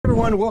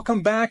everyone,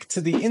 welcome back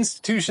to the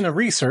Institution of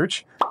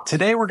Research.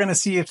 Today we're going to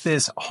see if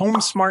this Home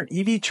Smart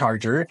EV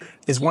charger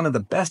is one of the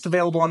best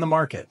available on the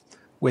market.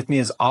 With me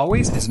as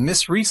always is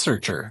Miss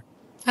Researcher.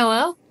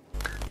 Hello.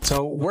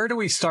 So where do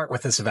we start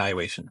with this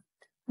evaluation?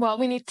 Well,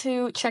 we need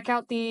to check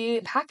out the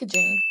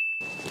packaging.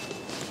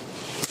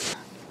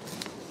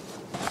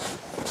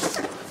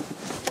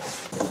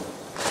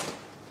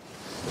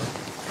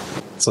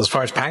 So as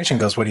far as packaging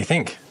goes, what do you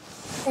think?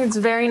 It's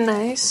very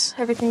nice.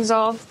 Everything's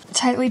all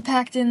tightly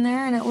packed in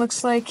there, and it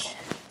looks like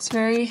it's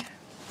very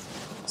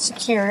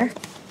secure.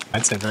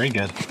 I'd say very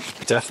good.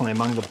 Definitely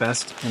among the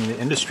best in the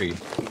industry.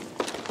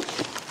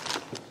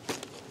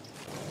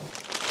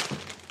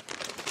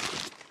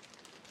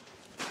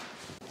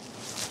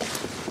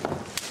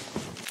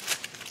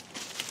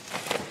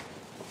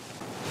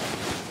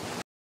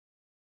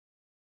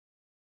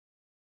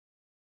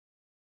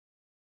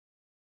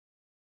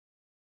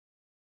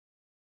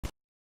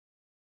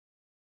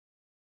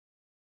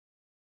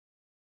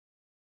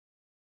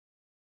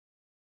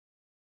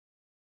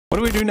 What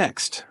do we do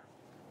next?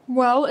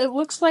 Well, it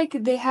looks like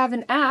they have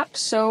an app,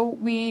 so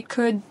we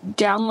could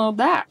download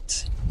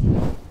that.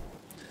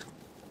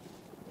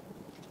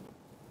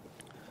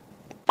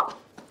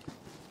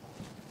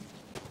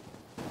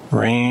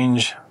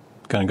 Range,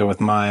 gonna go with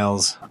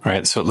miles. All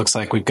right, so it looks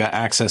like we've got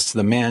access to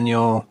the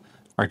manual,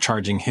 our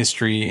charging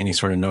history, any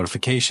sort of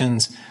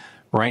notifications.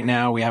 Right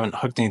now, we haven't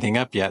hooked anything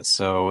up yet,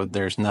 so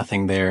there's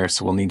nothing there,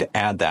 so we'll need to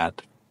add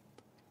that.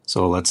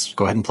 So let's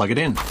go ahead and plug it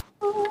in.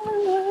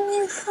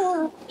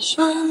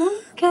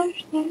 Okay.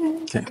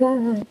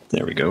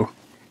 There we go.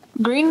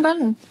 Green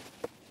button.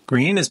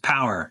 Green is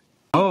power.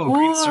 Oh,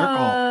 green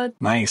circle.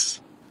 Nice.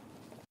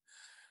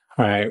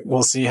 All right,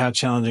 we'll see how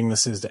challenging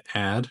this is to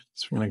add.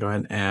 So we're going to go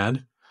ahead and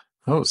add.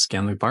 Oh,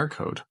 scan the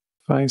barcode.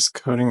 Device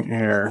coding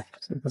error.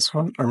 Is it this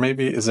one? Or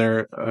maybe, is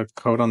there a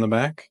code on the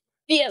back?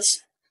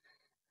 Yes.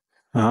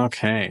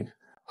 Okay.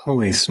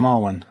 Holy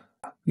small one.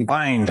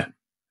 Bind.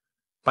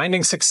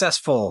 Binding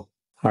successful.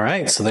 All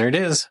right, so there it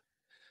is.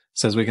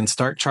 Says we can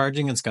start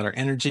charging. It's got our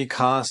energy,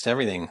 cost,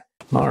 everything.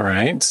 All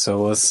right,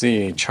 so let's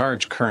see.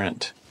 Charge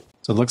current.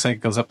 So it looks like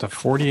it goes up to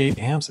 48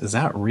 amps. Is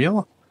that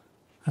real?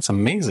 That's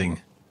amazing.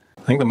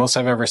 I think the most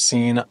I've ever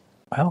seen,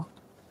 well,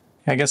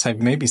 I guess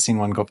I've maybe seen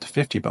one go up to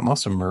 50, but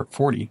most of them are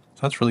 40.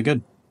 So that's really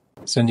good.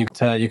 So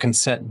you can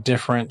set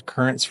different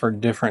currents for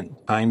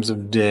different times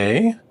of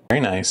day.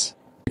 Very nice.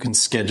 You can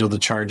schedule the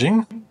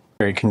charging.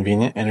 Very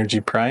convenient.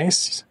 Energy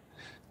price.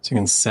 So you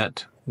can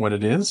set what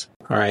it is.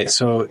 All right,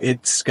 so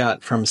it's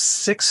got from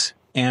 6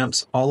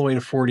 amps all the way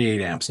to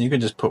 48 amps, and you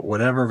can just put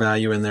whatever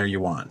value in there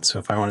you want. So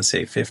if I want to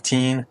say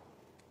 15,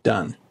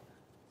 done.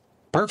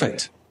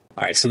 Perfect.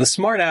 All right, so the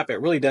Smart app, it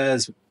really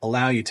does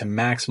allow you to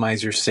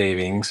maximize your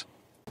savings,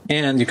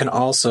 and you can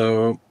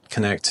also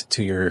connect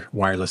to your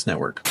wireless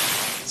network.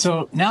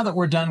 So now that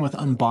we're done with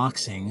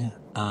unboxing,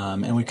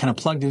 and we've kind of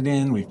plugged it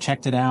in, we've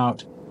checked it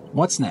out,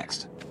 what's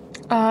next?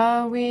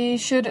 We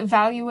should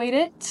evaluate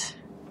it.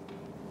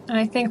 And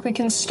I think we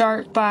can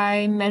start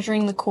by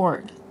measuring the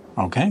cord.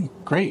 Okay,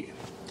 great.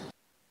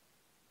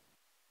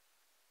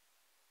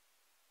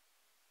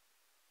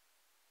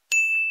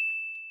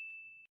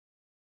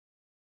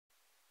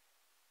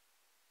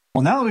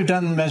 Well, now that we've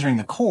done measuring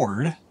the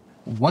cord,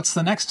 what's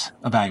the next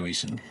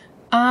evaluation?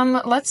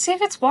 Let's see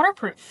if it's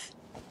waterproof.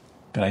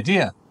 Good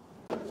idea.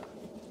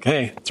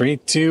 Okay, 3,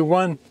 2,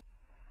 1.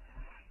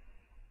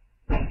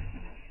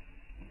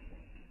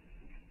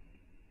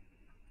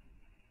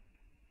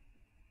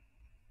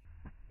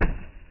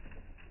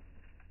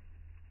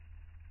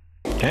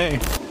 Okay,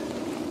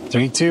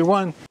 3, 2,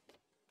 1.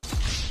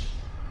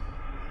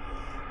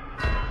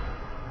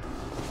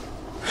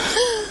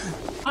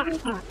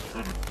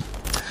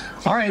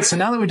 All right, so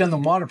now that we've done the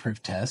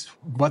waterproof test,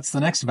 what's the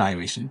next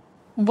evaluation?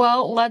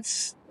 Well,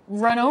 let's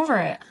run over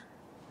it.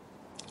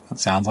 That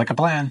sounds like a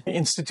plan. The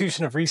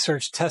Institution of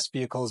Research test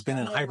vehicle has been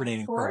in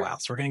hibernating for a while,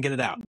 so we're going to get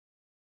it out.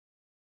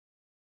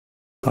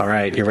 All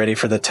right, you ready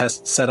for the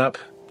test setup?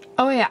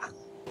 Oh, yeah.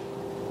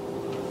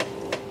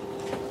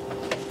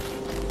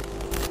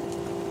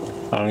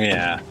 Oh,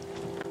 yeah.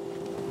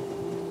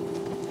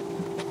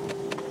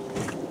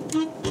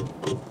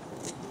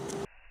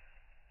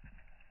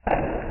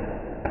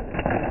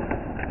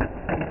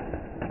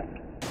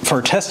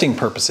 For testing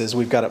purposes,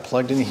 we've got it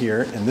plugged in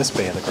here in this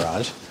bay of the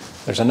garage.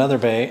 There's another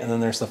bay, and then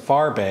there's the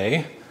far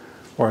bay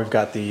where we've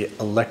got the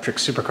electric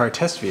supercar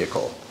test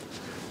vehicle.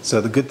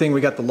 So the good thing we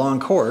got the long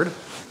cord.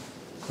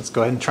 Let's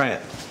go ahead and try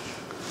it.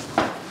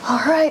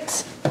 All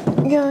right,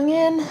 going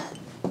in.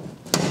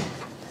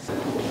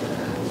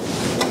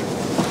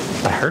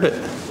 I heard it.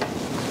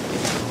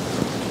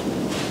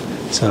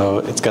 So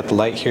it's got the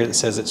light here that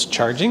says it's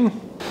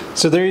charging.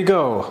 So there you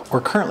go.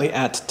 We're currently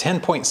at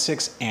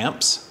 10.6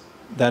 amps.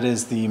 That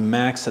is the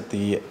max that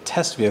the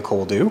test vehicle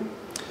will do.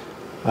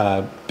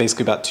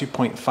 Basically about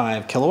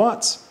 2.5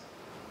 kilowatts.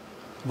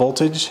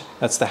 Voltage,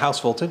 that's the house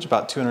voltage,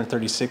 about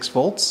 236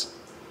 volts.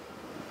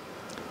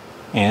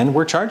 And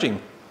we're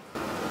charging.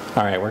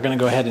 All right, we're gonna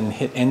go ahead and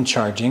hit end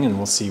charging and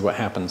we'll see what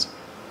happens.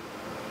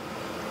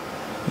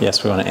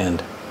 Yes, we wanna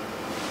end.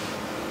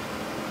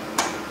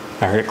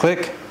 I heard it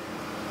click.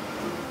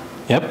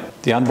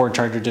 Yep, the onboard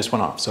charger just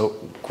went off. So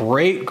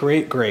great,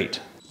 great,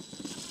 great.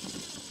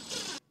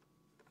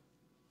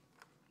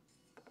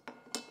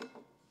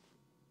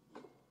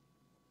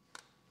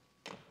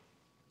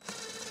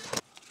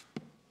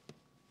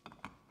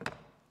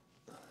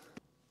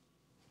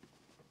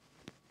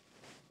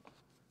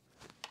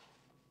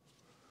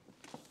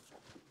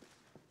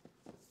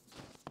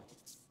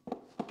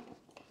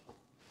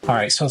 All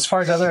right, so as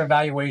far as other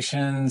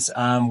evaluations,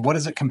 what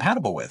is it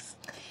compatible with?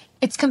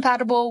 It's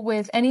compatible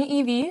with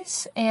any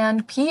EVs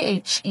and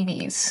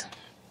PHEVs.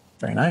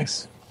 Very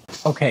nice.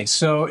 Okay,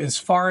 so as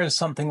far as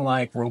something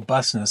like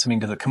robustness, I mean,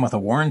 does it come with a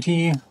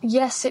warranty?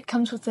 Yes, it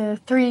comes with a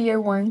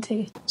 3-year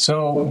warranty.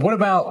 So what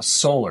about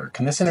solar?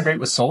 Can this integrate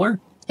with solar?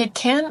 It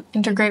can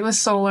integrate with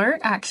solar,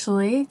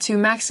 actually, to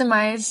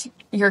maximize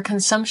your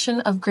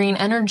consumption of green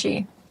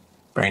energy.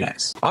 Very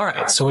nice. All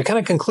right, so we kind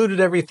of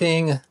concluded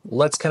everything.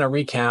 Let's kind of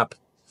recap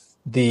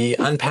the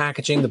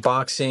unpackaging, the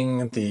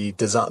boxing, the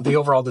design, the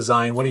overall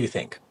design. What do you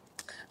think?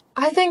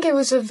 I think it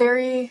was a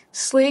very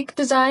sleek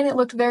design. It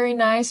looked very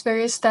nice,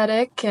 very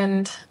aesthetic,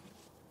 and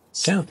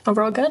yeah,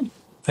 overall good.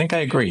 I think I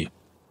agree.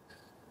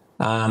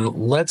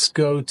 Let's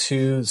go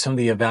to some of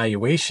the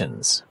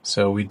evaluations.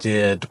 So we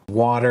did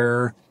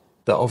water,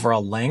 the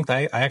overall length.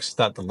 I actually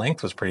thought the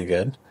length was pretty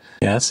good.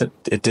 Yes,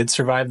 it did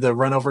survive the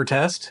run over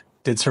test,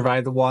 did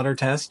survive the water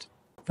test.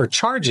 For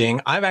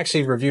charging, I've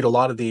actually reviewed a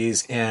lot of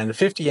these, and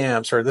 50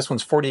 amps, or this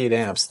one's 48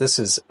 amps. This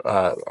is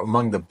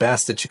among the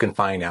best that you can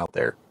find out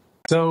there.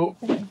 So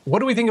what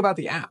do we think about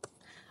the app?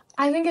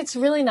 I think it's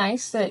really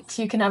nice that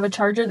you can have a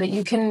charger that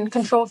you can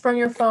control from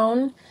your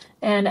phone,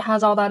 and it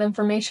has all that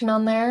information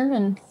on there.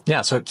 And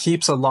yeah, so it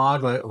keeps a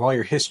log of all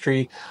your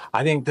history.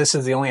 I think this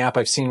is the only app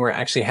I've seen where it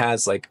actually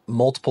has like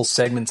multiple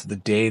segments of the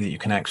day that you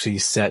can actually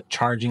set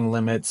charging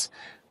limits,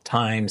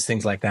 times,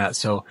 things like that.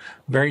 So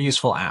very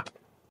useful app.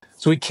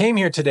 So we came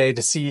here today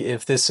to see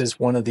if this is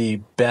one of the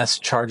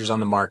best chargers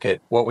on the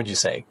market. What would you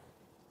say?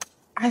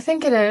 I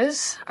think it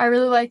is. I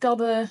really liked all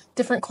the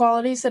different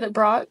qualities that it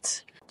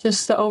brought,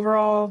 just the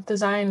overall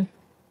design.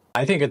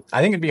 I think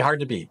it'd be hard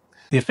to beat.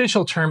 The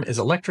official term is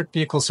Electric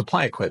Vehicle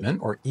Supply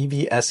Equipment, or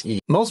EVSE.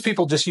 Most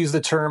people just use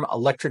the term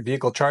electric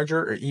vehicle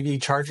charger or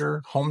EV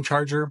charger, home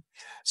charger.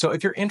 So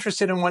if you're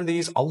interested in one of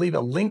these, I'll leave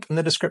a link in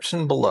the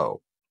description below.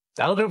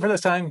 That'll do it for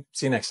this time.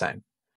 See you next time.